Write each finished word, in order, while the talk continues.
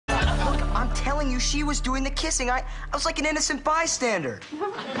I'm telling you, she was doing the kissing. I was like an innocent bystander.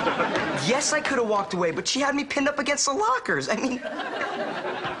 Yes, I could have walked away, but she had me pinned up against the lockers. I mean...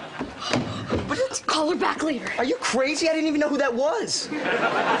 But call her back later. Are you crazy? I didn't even know who that was.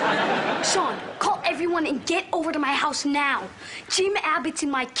 Sean, call everyone and get over to my house now. Jim Abbott's in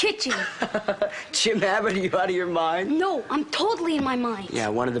my kitchen. Jim Abbott, are you out of your mind? No, I'm totally in my mind. Yeah,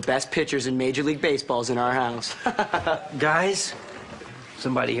 one of the best pitchers in Major League Baseball's in our house. Guys,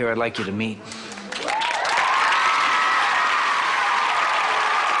 somebody here I'd like you to meet.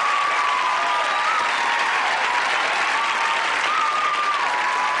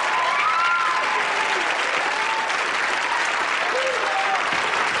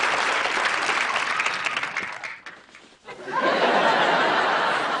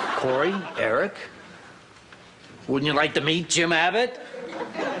 Cory, Eric, wouldn't you like to meet Jim Abbott?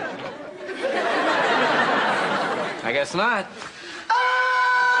 I guess not.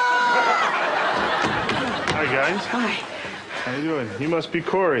 Hi, guys. Hi. How you doing? You must be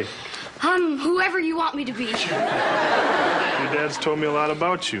Cory. Whoever you want me to be. Your dad's told me a lot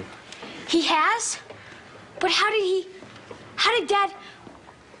about you. He has? But how did Dad...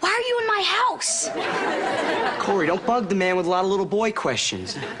 Why are you in my house? Cory, don't bug the man with a lot of little boy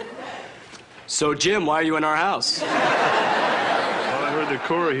questions. So, Jim, why are you in our house? Well, I heard that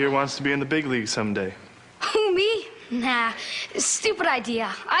Cory here wants to be in the big league someday. Who, me? Nah, stupid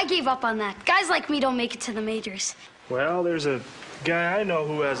idea. I gave up on that. Guys like me don't make it to the majors. Well, there's a guy I know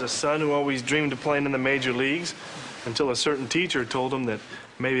who has a son who always dreamed of playing in the major leagues until a certain teacher told him that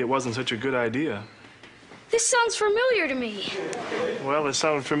maybe it wasn't such a good idea. This sounds familiar to me. Well, it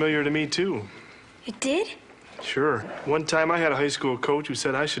sounded familiar to me, too. It did? Sure. One time I had a high school coach who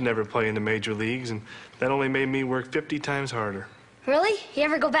said I should never play in the major leagues, and that only made me work 50 times harder. Really? You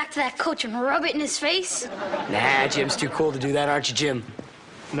ever go back to that coach and rub it in his face? Nah, Jim's too cool to do that, aren't you, Jim?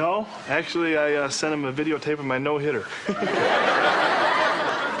 No, actually, I sent him a videotape of my no-hitter.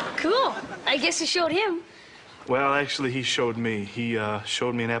 Cool. I guess you showed him. Well, actually, he showed me. He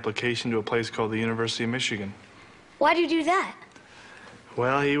showed me an application to a place called the University of Michigan. Why'd you do that?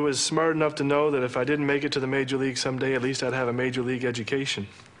 Well, he was smart enough to know that if I didn't make it to the major league someday, at least I'd have a major league education.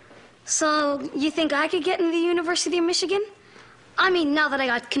 So, you think I could get into the University of Michigan? I mean, now that I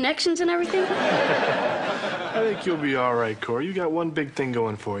got connections and everything? I think you'll be all right, Cory. You got one big thing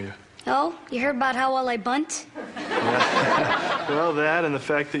going for you. Oh, you heard about how well I bunt? Well, that and the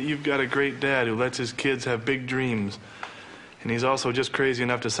fact that you've got a great dad who lets his kids have big dreams. And he's also just crazy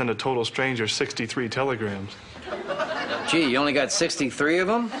enough to send a total stranger 63 telegrams. Gee, you only got 63 of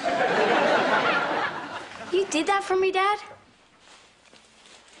them? You did that for me, Dad?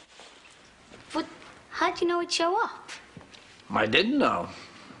 But how'd you know it'd show up? I didn't know.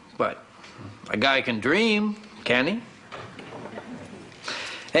 But a guy can dream, can he?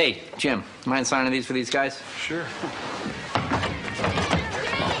 Hey, Jim, mind signing these for these guys? Sure.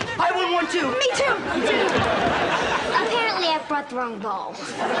 I want one, too. Me too! Apparently, I brought the wrong ball.